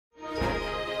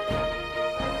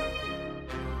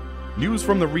News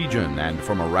from the region and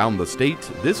from around the state,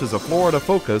 this is a Florida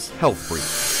Focus Health Brief.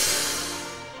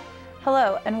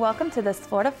 Hello and welcome to this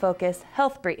Florida Focus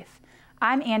Health Brief.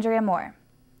 I'm Andrea Moore.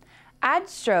 Add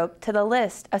stroke to the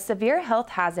list of severe health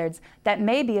hazards that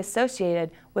may be associated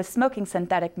with smoking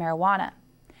synthetic marijuana.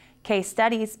 Case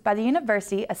studies by the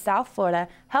University of South Florida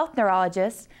health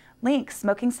neurologists link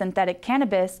smoking synthetic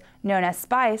cannabis, known as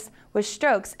spice, with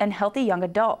strokes in healthy young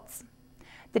adults.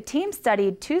 The team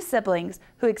studied two siblings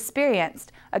who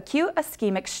experienced acute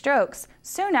ischemic strokes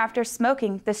soon after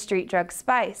smoking the street drug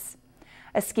spice.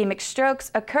 Ischemic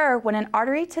strokes occur when an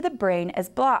artery to the brain is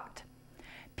blocked.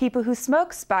 People who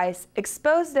smoke spice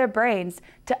expose their brains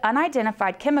to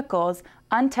unidentified chemicals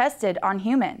untested on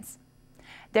humans.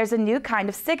 There's a new kind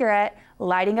of cigarette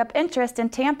lighting up interest in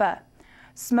Tampa.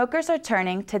 Smokers are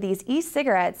turning to these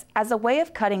e-cigarettes as a way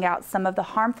of cutting out some of the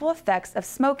harmful effects of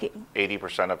smoking.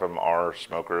 80% of them are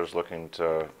smokers looking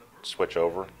to switch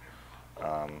over,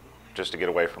 just to get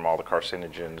away from all the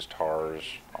carcinogens, tars,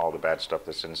 all the bad stuff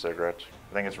that's in cigarettes.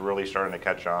 I think it's really starting to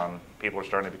catch on. People are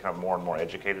starting to become more and more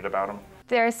educated about them.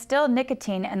 There is still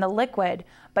nicotine in the liquid,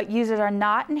 but users are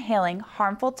not inhaling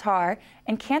harmful tar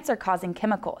and cancer-causing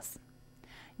chemicals.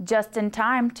 Just in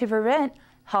time to prevent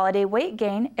holiday weight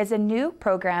gain is a new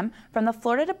program from the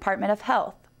Florida Department of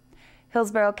Health.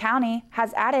 Hillsborough County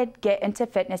has added Get Into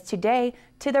Fitness Today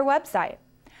to their website.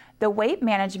 The weight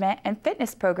management and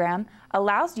fitness program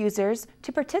allows users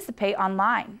to participate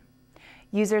online.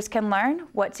 Users can learn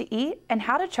what to eat and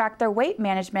how to track their weight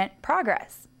management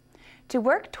progress. To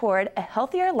work toward a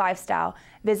healthier lifestyle,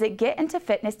 visit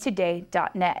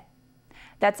getintofitnesstoday.net.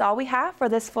 That's all we have for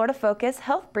this Florida Focus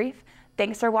Health Brief.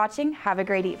 Thanks for watching. Have a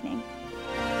great evening.